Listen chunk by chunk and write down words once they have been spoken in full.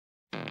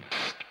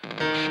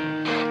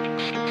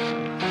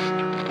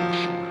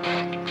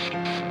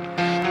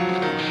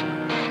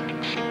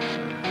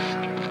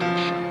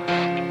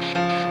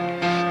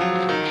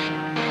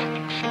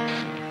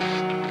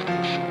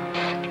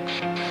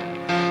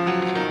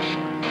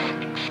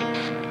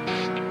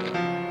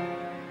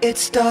It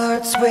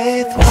starts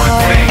with one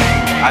thing,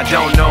 I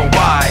don't know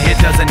why.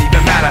 It doesn't even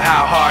matter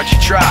how hard you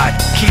try.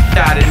 Keep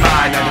that in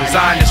mind. I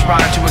designed this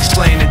rhyme to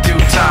explain in due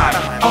time.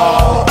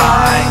 All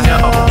I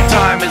know,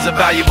 time is a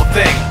valuable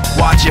thing.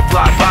 Watch it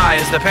fly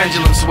by as the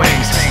pendulum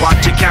swings.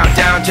 Watch it count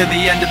down to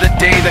the end of the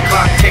day. The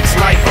clock takes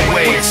life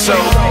away. It's so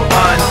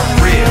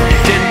unreal.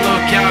 Didn't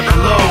look out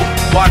below.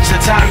 Watch the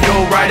time go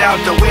right out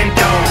the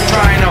window.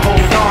 Trying to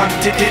hold on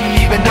to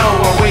didn't even know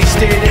I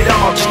wasted it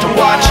all just to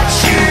watch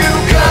you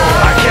go.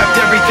 I kept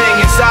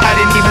everything inside,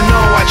 and even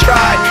though I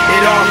tried,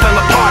 it all fell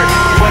apart.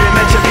 What it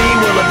meant to be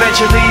will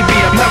eventually be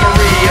a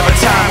memory of a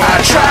time when I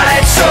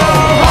tried so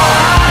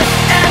hard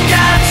and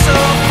got so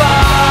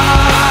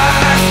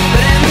far,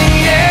 but in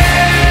the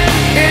end,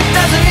 it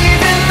doesn't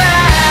even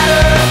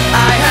matter.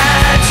 I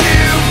had to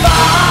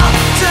fall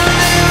to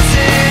lose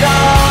it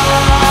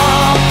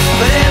all,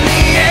 but in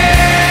the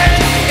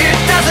end, it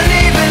doesn't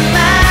even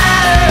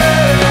matter.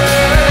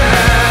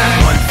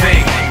 One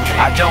thing,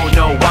 I don't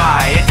know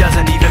why. It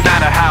doesn't even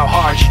matter how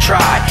hard you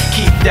try.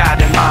 Keep that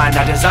in mind.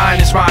 I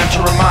designed this rhyme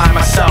to remind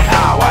myself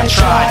how I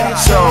tried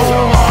so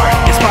hard.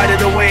 In spite of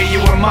the way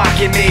you were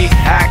mocking me,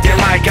 acting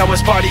like I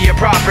was part of your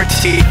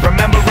property,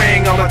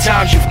 remembering all the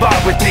times you fought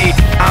with me,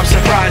 I'm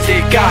surprised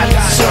it got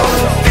so.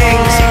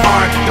 Things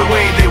aren't the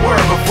way they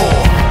were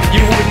before.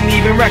 You wouldn't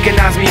even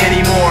recognize me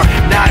anymore.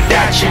 Not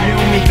that you knew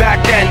me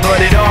back then, but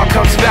it all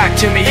comes back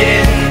to me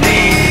in the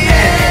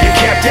end. You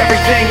kept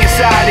everything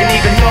inside, and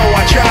even though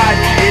I tried,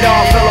 it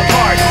all fell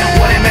apart.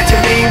 What it meant to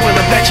me will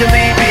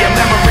eventually be a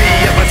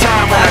memory of a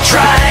time when I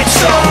tried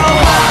so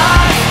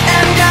hard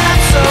and got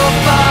so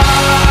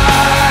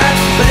far,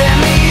 but in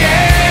the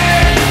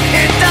end,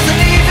 it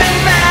doesn't even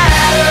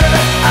matter.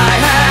 I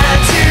had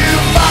to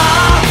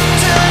fall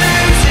to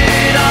lose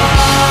it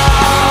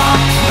all,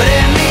 but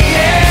in the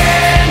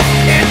end,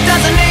 it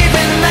doesn't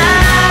even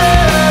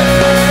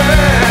matter.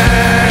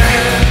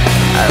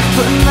 I've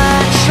put my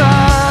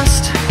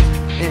trust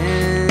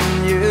in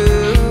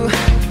you,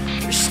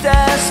 pushed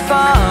as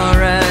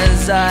far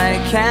as I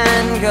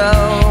can go.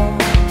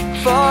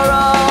 For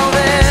all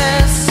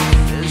this,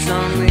 there's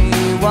only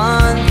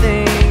one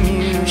thing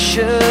you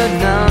should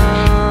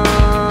know.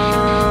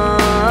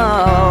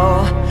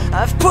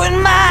 I've put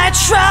my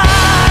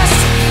trust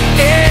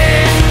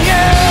in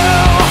you,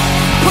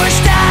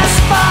 pushed as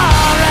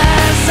far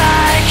as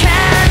I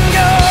can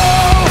go.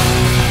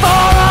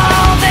 For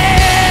all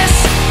this,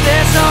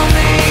 there's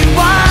only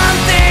one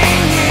thing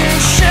you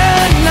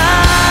should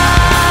know.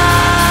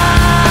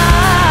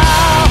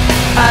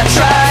 I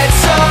tried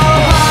so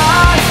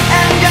hard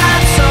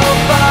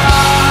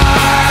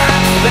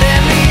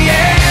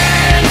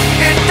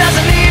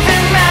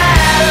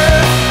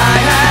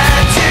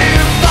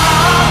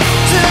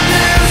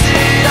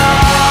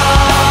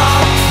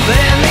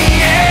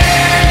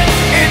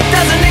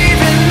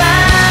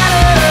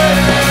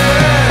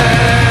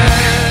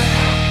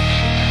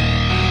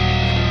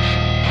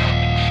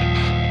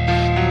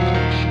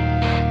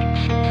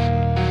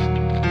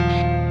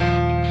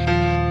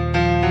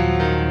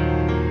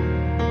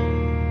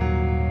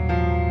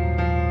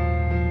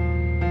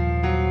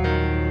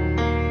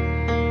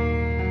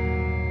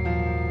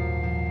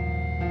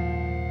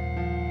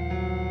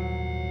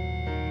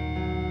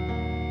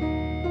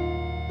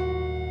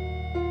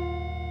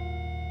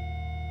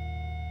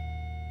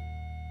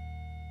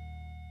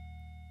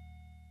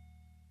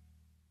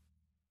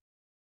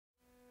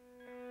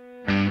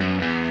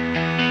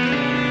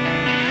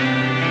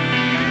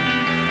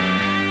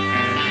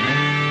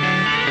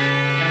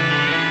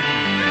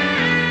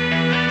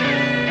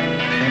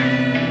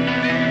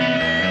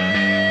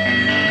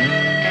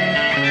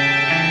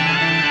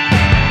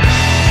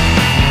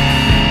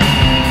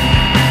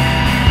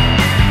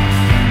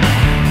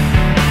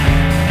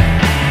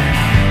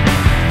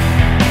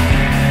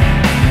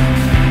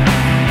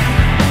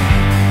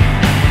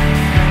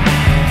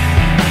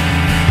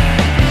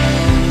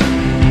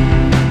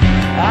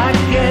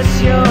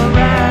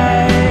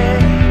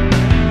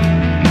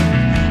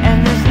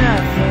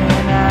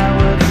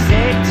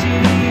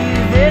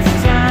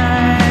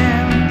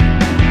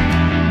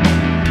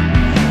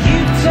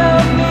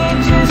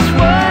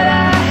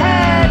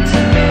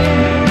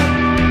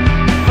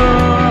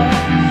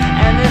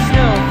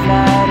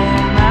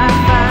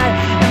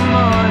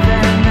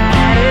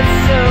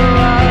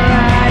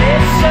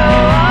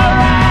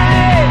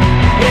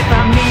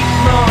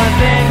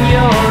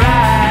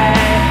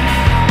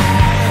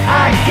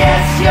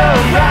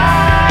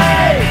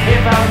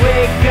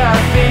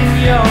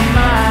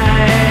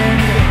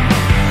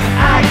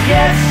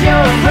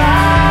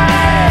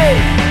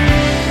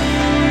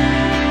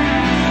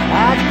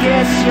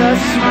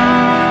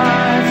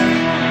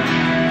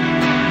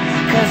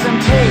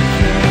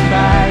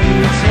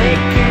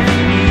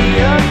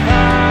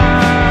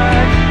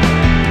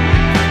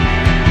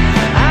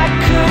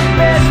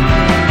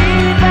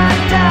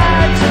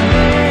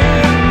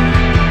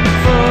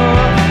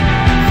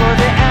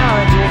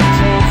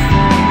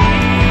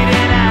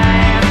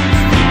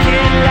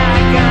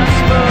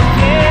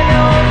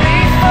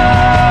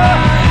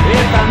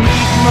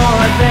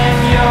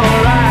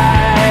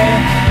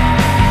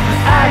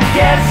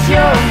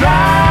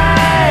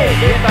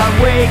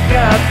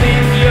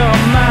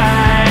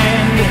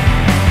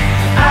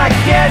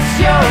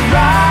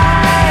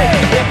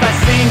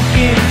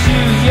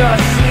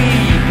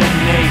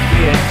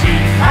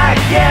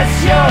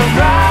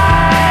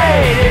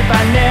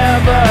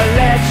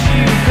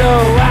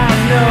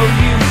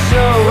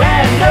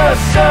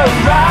so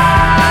right.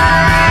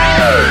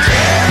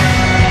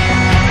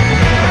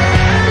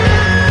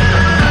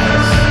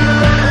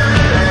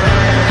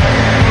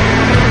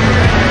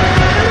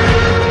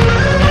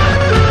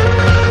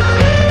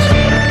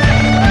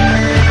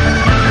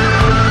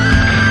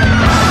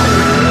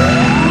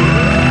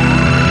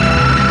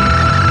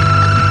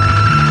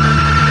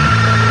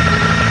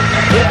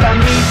 If I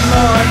need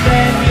more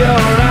than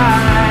your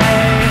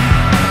eye,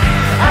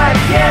 I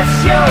guess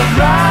you're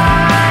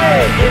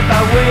right. If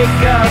I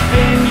wake up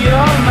in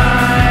your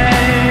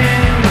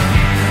mind,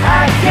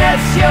 I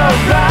guess you're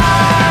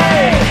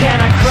right. Can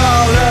I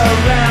crawl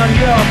around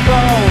your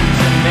bones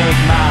and make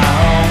my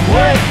home?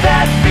 Would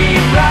that be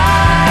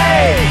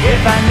right?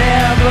 If I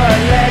never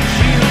let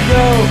you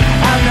go,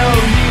 I know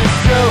you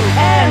so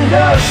and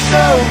oh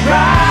so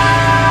right.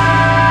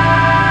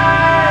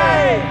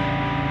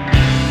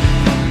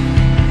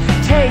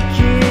 Take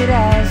it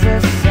as a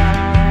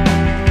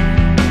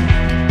sign,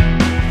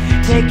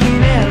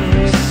 taking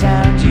every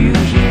sound you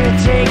hear,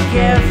 take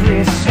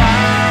every sign.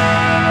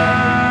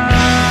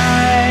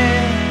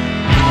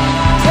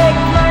 Take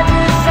my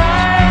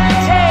design,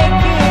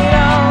 take it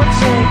all,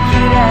 take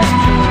it as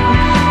proof.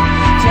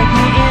 Take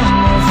me in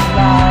this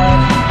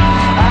life,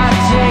 I've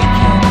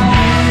taken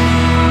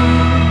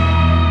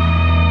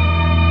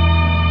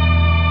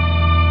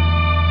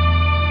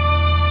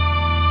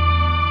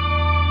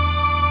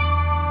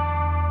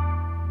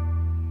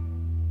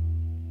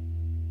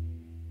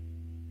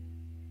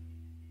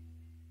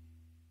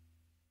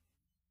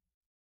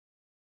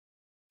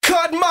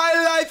cut my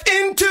life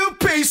into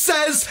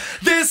pieces.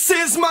 This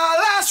is my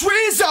last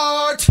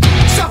resort.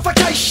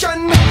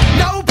 Suffocation,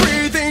 no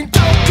breathing.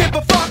 Don't give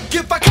a fuck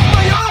if I cut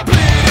my arm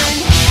bleeding.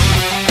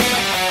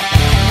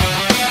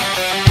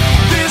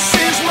 This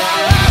is my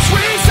last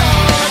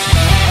resort.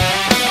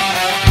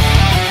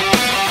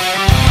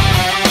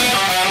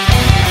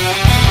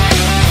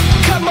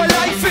 Cut my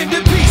life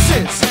into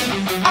pieces.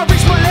 I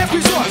reach my last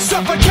resort.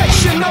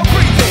 Suffocation, no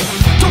breathing.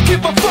 Don't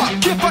give a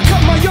fuck if I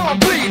cut my arm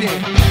bleeding.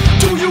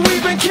 Do you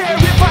even care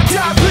if I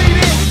die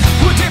bleeding?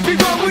 Would it be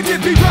wrong, would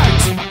it be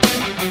right?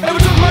 Ever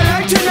took my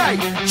life tonight?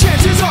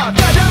 Chances are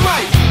that I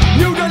might.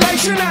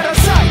 Mutilation out of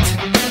sight,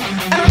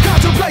 and I'm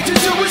contemplating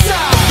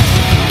suicide.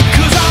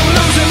 Cause I'm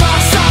losing my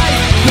sight,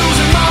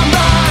 losing my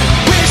mind.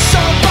 Wish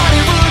somebody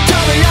would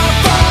tell me I'm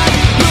fine.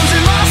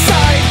 Losing my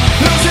sight,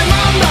 losing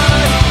my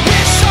mind.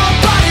 Wish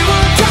somebody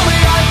would tell me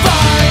I'm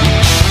fine.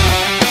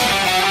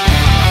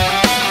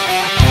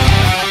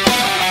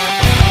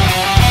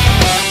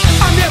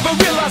 I never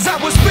realized I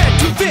was spread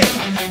too thin,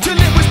 till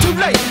it was too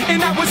late and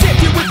I was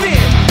empty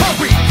within.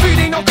 Hurry,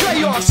 feeding on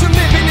chaos and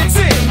living in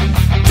sin.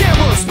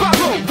 Downward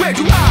spiral, where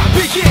do I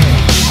begin?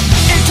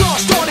 It all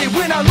started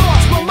when I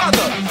lost my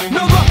mother.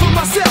 No love for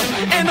myself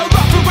and no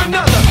love for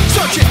another.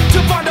 Searching to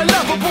find a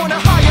love upon a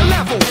higher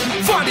level.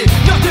 Finding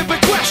nothing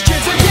but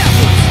questions and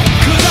devils.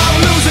 Cause I'm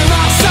losing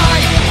my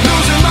sight,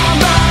 losing my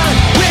mind.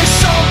 Wish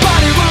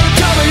somebody would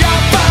tell me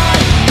I'm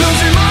fine.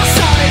 Losing my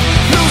sight,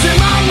 losing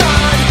my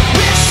mind.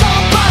 Wish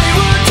somebody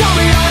would tell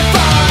me I'm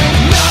fine.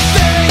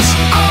 Nothing's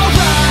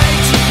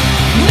alright,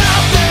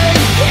 nothing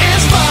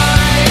is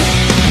fine.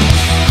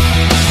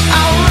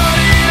 I'm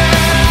running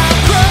and I'm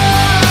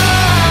crying.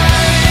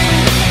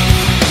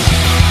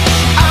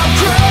 I'm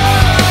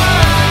crying,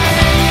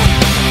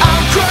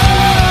 I'm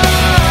crying,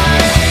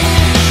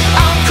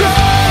 I'm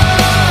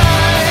crying.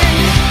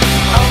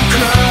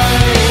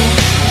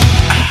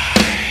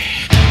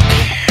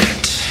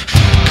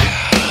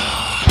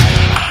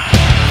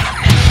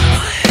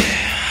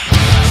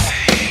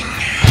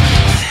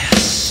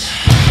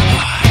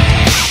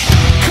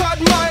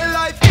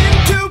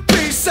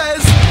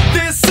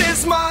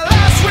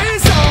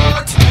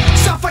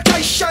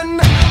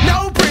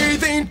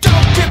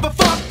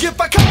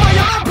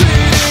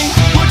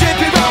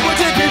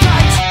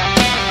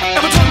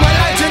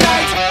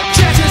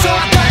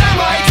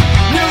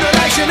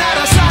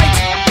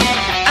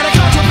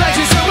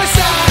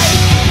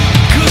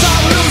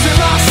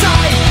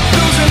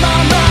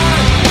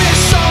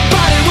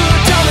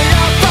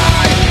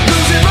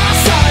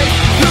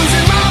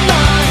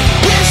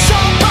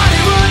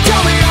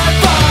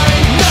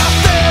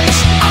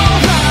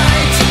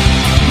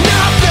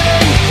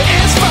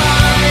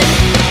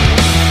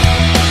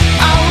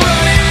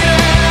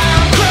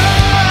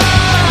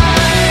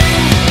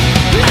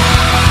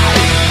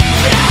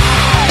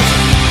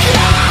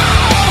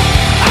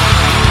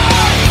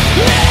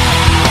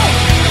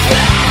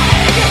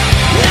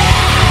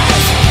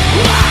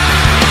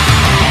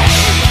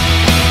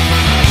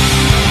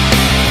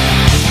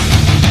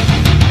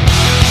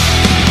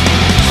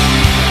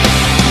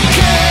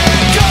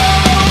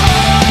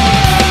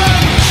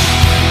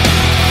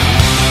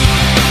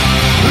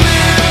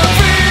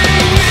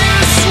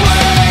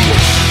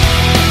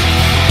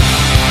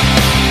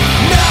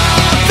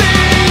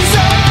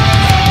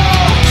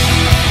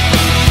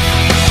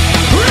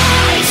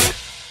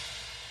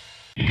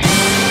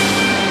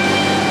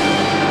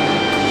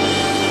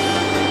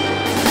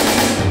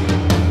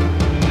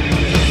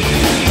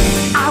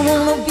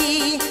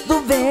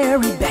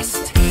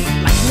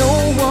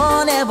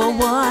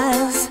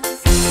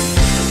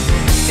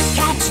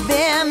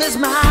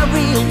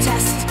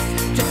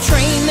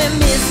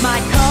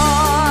 my